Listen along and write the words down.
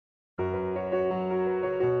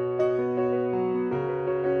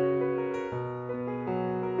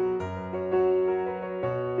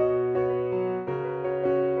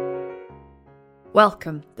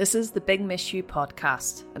Welcome, this is the Big Miss You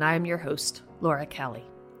podcast, and I am your host, Laura Kelly.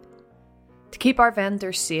 To keep our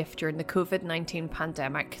vendors safe during the COVID-19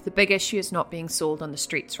 pandemic, the big issue is not being sold on the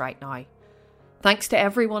streets right now. Thanks to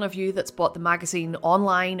every one of you that's bought the magazine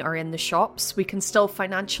online or in the shops, we can still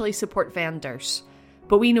financially support vendors,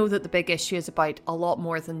 but we know that the big issue is about a lot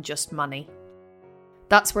more than just money.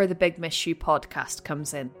 That's where the Big Miss You podcast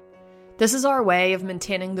comes in. This is our way of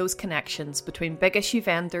maintaining those connections between big issue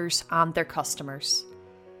vendors and their customers.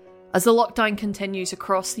 As the lockdown continues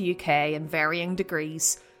across the UK in varying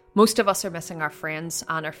degrees, most of us are missing our friends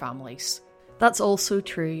and our families. That's also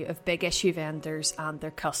true of big issue vendors and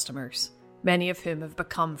their customers, many of whom have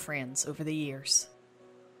become friends over the years.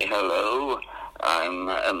 Hello, I'm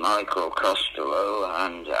Michael Costello,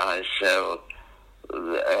 and I sell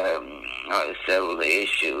the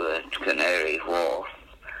issue at Canary Wharf,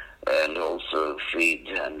 and also feed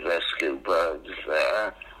and rescue birds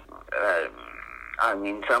there.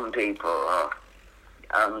 Some people are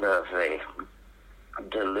under the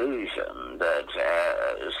delusion that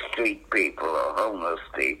street people or homeless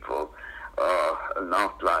people are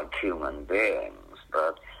not like human beings,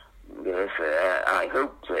 but I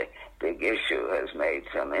hope the big issue has made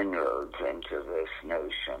some inroads into this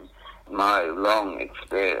notion. My long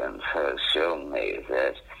experience has shown me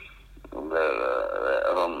that the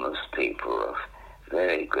homeless people of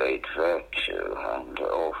very great virtue, and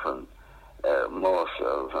often more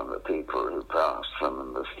so than the people who pass them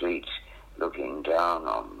in the streets looking down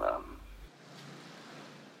on them.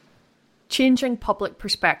 Changing public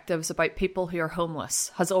perspectives about people who are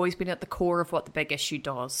homeless has always been at the core of what the big issue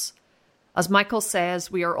does. As Michael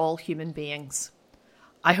says, we are all human beings.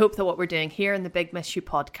 I hope that what we're doing here in the Big Miss You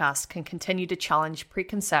podcast can continue to challenge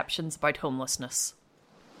preconceptions about homelessness.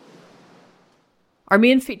 Our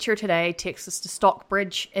main feature today takes us to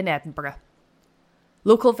Stockbridge in Edinburgh.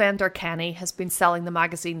 Local vendor Kenny has been selling the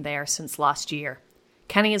magazine there since last year.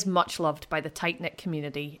 Kenny is much loved by the tight-knit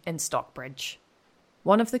community in Stockbridge.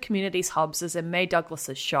 One of the community's hubs is in May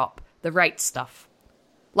Douglas's shop, The Right Stuff.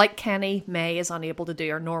 Like Kenny, May is unable to do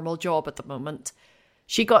her normal job at the moment.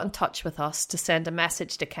 She got in touch with us to send a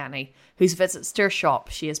message to Kenny, whose visits to her shop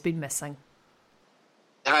she has been missing.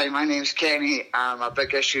 Hi, my name's Kenny. I'm a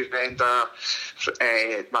big issue vendor.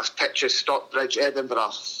 My pitch is Stockbridge,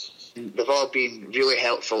 Edinburgh. They've all been really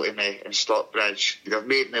helpful to me in Stockbridge. They've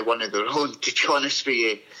made me one of their own, to be honest with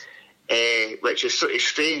you, which is sort of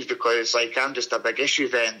strange because, I'm just a big issue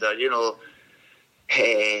vendor,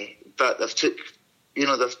 but they've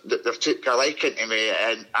took a liking to me,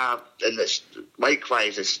 and it's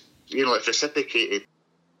likewise, it's reciprocated.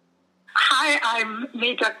 Hi, I'm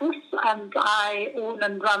May Douglas, and I own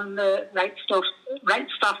and run the Right Stuff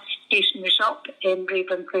stationery shop in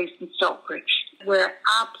Raven Place in Stockbridge. We're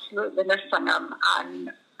absolutely missing them,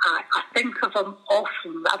 and I think of them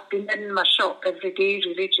often. I've been in my shop every day,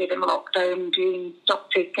 really, during lockdown, doing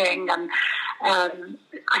stock taking, and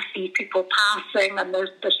I see people passing, and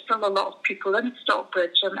there's still a lot of people in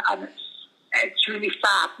Stockbridge, and it's really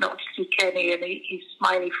sad not to see Kenny and his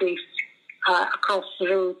smiley face across the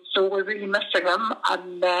road. So we're really missing him,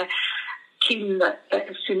 and keen that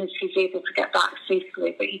as soon as he's able to get back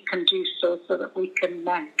safely, that he can do so that we can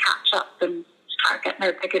catch up and start getting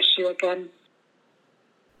our big issue again.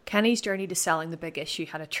 Kenny's journey to selling the big issue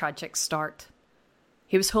had a tragic start.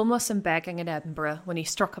 He was homeless and begging in Edinburgh when he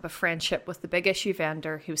struck up a friendship with the big issue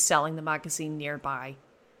vendor who was selling the magazine nearby.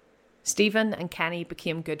 Stephen and Kenny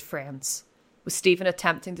became good friends, with Stephen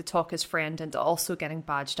attempting to talk his friend into also getting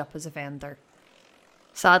badged up as a vendor.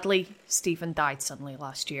 Sadly, Stephen died suddenly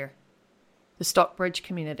last year. The Stockbridge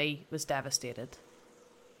community was devastated.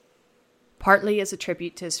 Partly as a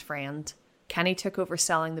tribute to his friend, Kenny took over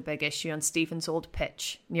selling the big issue on Stephen's old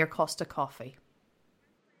pitch near Costa Coffee.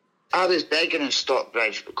 I was begging in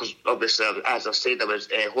Stockbridge because, obviously, as I said, I was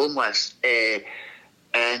homeless,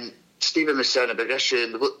 and Stephen was selling a big issue,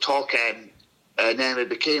 and we got talking. And then we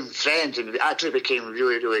became friends, and we actually became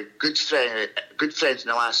really, really good friends in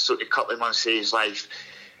the last sort of couple of months of his life.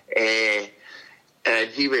 And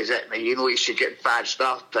he was at me, you should get badged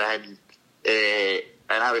up, and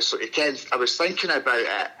I was I was thinking about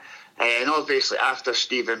it, and obviously after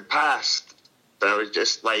Stephen passed, I was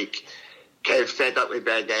just kind of fed up with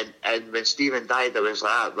begging. And when Stephen died, I was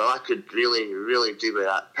like, well, I could really, really do with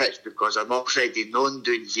that pitch because I'm already known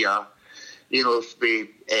down here. If we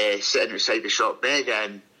sitting outside the shop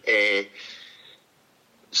begging.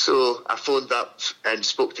 So I phoned up and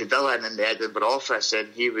spoke to Dylan in the Edinburgh office,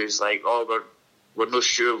 and he was like, we're not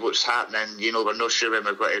sure what's happening, we're not sure when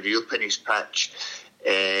we're going to reopen his pitch.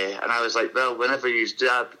 And I was like, well, whenever you do,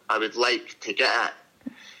 I would like to get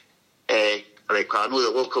it. like, I know the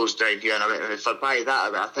locals down here, and if I buy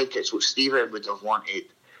that, I think it's what Stephen would have wanted.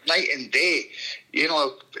 Night and day,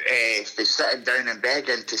 if they're sitting down and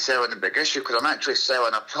begging to sell in the big issue, because I'm actually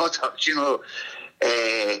selling a product,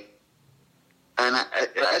 and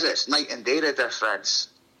it's night and day, the difference.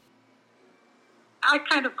 I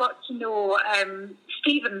kind of got to know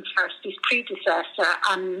Stephen first, his predecessor,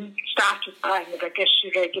 and started buying the big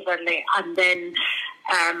issue regularly. And then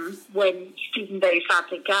when Stephen very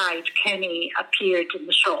sadly died, Kenny appeared in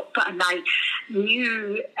the shop, and I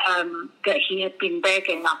knew that he had been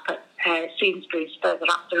begging up at Sainsbury's further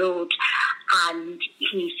up the road, and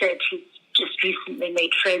he said he'd just recently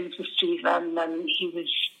made friends with Stephen, and he was,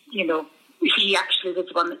 he actually was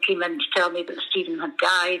the one that came in to tell me that Stephen had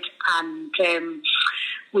died, and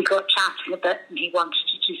we got chatting a bit, and he wanted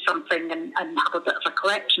to do something and have a bit of a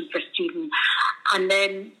collection for Stephen. And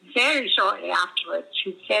then very shortly afterwards,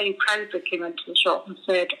 he very proudly came into the shop and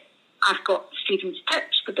said, I've got Stephen's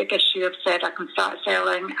pitch, the big issue. I've said I can start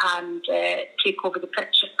selling and take over the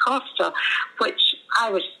pitch at Costa, which I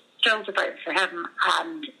was thrilled about for him.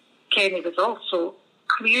 And Kenny was also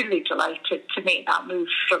clearly delighted to make that move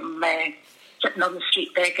from sitting on the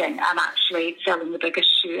street begging and actually selling the big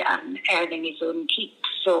issue and earning his own keep.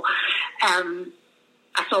 So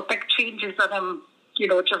I saw big changes in him,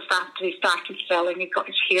 just after he started selling. He got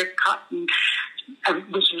his hair cut and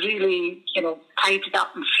was really, tidied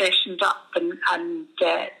up and freshened up and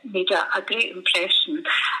made a great impression.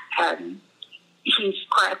 He's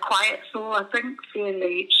quite a quiet soul, I think,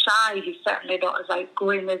 fairly shy. He's certainly not as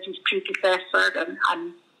outgoing as his predecessor,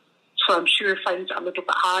 and so I'm sure finds it a little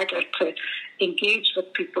bit harder to engage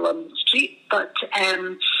with people on the street. But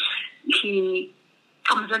he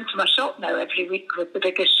comes into my shop now every week with the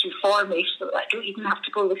big issue for me, so I don't even have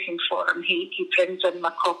to go looking for him. He brings in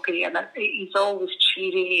my copy, and he's always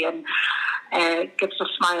cheery and gives a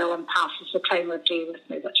smile and passes the time of day with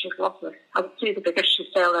me, which is lovely. I would say the big issue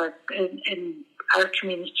seller in our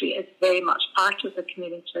community is very much part of the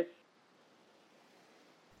community.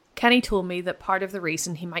 Kenny told me that part of the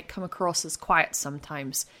reason he might come across as quiet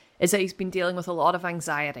sometimes is that he's been dealing with a lot of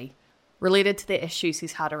anxiety related to the issues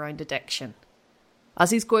he's had around addiction.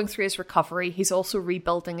 As he's going through his recovery, he's also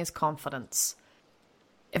rebuilding his confidence.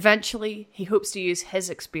 Eventually, he hopes to use his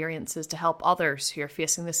experiences to help others who are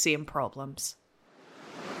facing the same problems.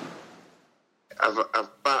 I've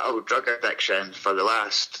battled drug addiction for the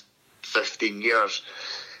last 15 years,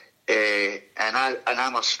 and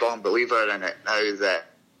I'm a strong believer in it now that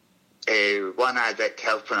one addict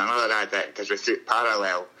helping another addict is without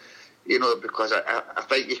parallel, because I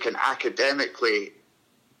think you can academically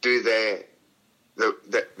do the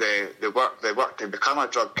work to become a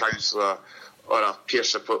drug counsellor or a peer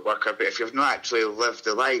support worker, but if you've not actually lived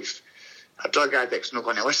the life, a drug addict's not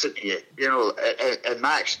going to listen to you. In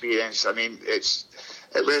my experience,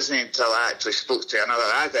 it wasn't until I actually spoke to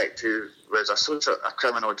another addict who was a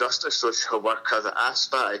criminal justice social worker that I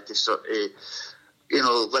started to sort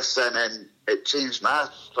of, listen, and it changed my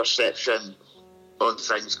perception on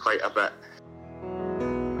things quite a bit.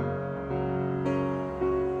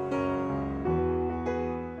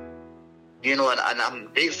 And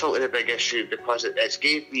I'm grateful to the big issue because it's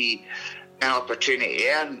gave me an opportunity to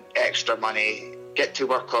earn extra money, get to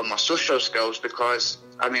work on my social skills, because,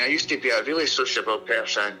 I used to be a really sociable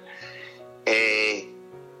person.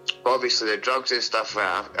 Obviously, the drugs and stuff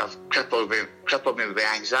have crippled me with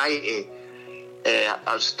anxiety.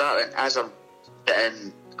 I'm starting, as I'm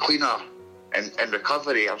getting cleaner in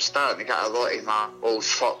recovery, I'm starting to get a lot of my old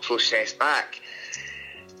thought process back.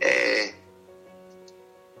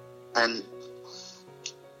 And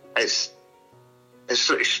it's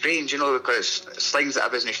sort of strange, because it's things that I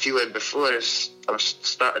wasn't feeling before. I'm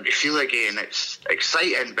starting to feel again. It's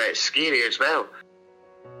exciting, but it's scary as well.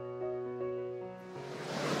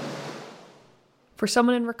 For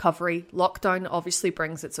someone in recovery, lockdown obviously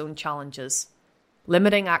brings its own challenges,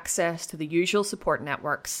 limiting access to the usual support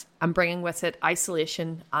networks and bringing with it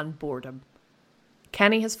isolation and boredom.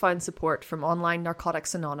 Kenny has found support from online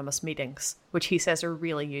Narcotics Anonymous meetings, which he says are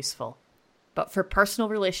really useful. But for personal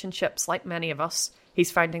relationships, like many of us,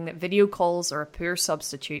 he's finding that video calls are a poor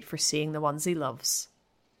substitute for seeing the ones he loves.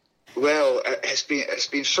 Well, it's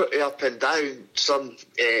been sort of up and down, some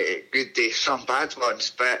good days, some bad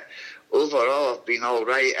ones, but overall I've been all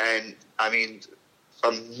right. And I'm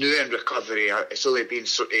new in recovery. It's only been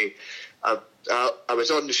sort of, I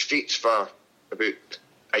was on the streets for about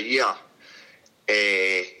a year,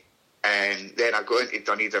 and then I got into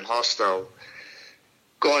Dunedin Hostel,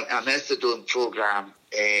 got into a methadone programme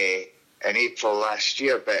in April last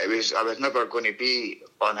year, but I was never going to be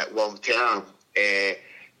on it long term.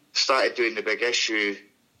 Started doing the big issue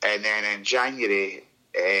And then in January,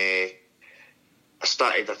 I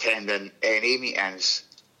started attending NA meetings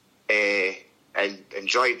and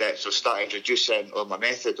enjoyed it, so started reducing on my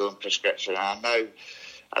methadone prescription. And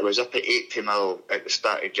I was up at 80 mil at the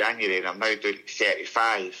start of January, and I'm now doing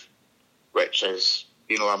 35, which is,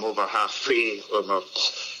 I'm over halfway on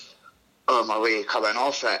my way coming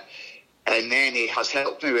off it. And then he has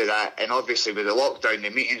helped me with that. And obviously with the lockdown, the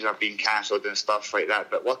meetings have been cancelled and stuff like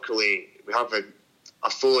that. But luckily, we have a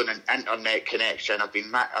phone and internet connection. I've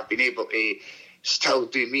been able to still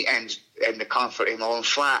do meetings in the comfort of my own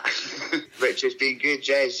flat, which has been good.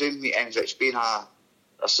 Yeah, Zoom meetings, it's been a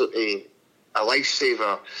sort of a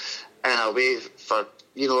lifesaver in a way for,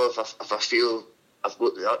 if I feel I've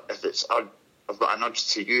got an urge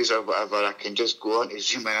to use or whatever, I can just go on to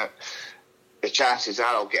Zoom and the chances are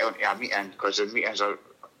I'll get onto a meeting, because the meetings are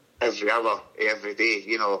every hour, every day,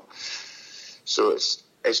 So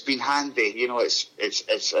it's been handy,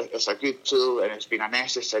 it's a good tool, and it's been a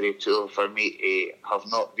necessary tool for me to have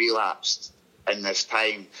not relapsed in this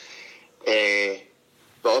time. But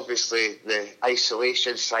obviously the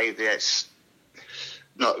isolation side, it's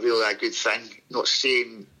not really a good thing. Not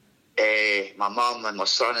seeing my mum and my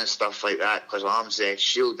son and stuff like that, because my mum's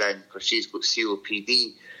shielding because she's got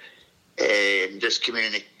COPD. Just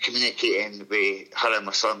communicating with her and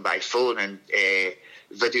my son by phone and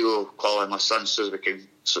video calling my son so we can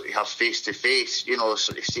sort of have face to face,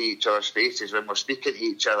 sort of see each other's faces when we're speaking to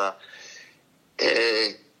each other.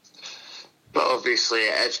 But obviously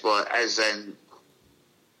it is what it is, and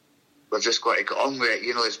we've just got to get on with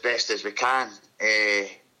it, as best as we can,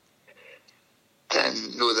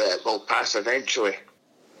 and know that it will pass eventually.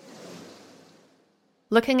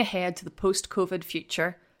 Looking ahead to the post-COVID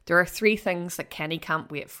future, there are 3 things that Kenny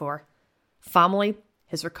can't wait for: family,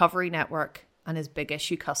 his recovery network, and his big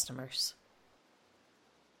issue customers.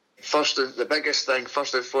 The biggest thing,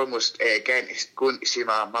 first and foremost, again, is going to see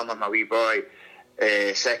my mum and my wee boy.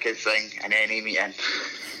 Second thing, an NA meeting.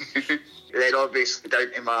 Then obviously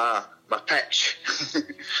down to my pitch.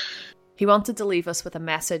 He wanted to leave us with a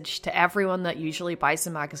message to everyone that usually buys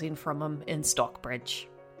the magazine from him in Stockbridge.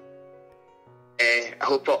 I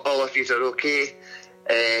hope all of you are okay,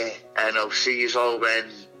 and I'll see you all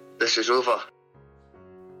when this is over.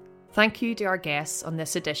 Thank you to our guests on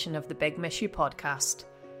this edition of the Big Miss You podcast,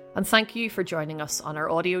 and thank you for joining us on our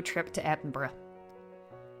audio trip to Edinburgh.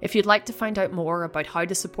 If you'd like to find out more about how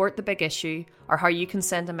to support The Big Issue or how you can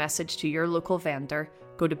send a message to your local vendor,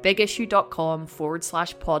 go to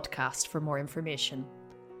bigissue.com/podcast for more information.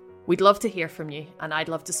 We'd love to hear from you, and I'd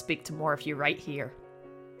love to speak to more of you right here.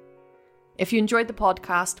 If you enjoyed the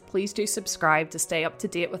podcast, please do subscribe to stay up to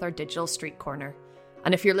date with our digital street corner.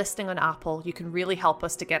 And if you're listening on Apple, you can really help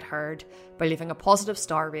us to get heard by leaving a positive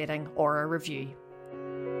star rating or a review.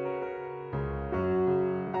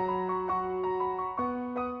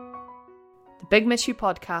 The Big Miss You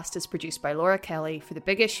podcast is produced by Laura Kelly for The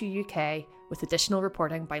Big Issue UK, with additional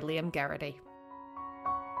reporting by Liam Garrity.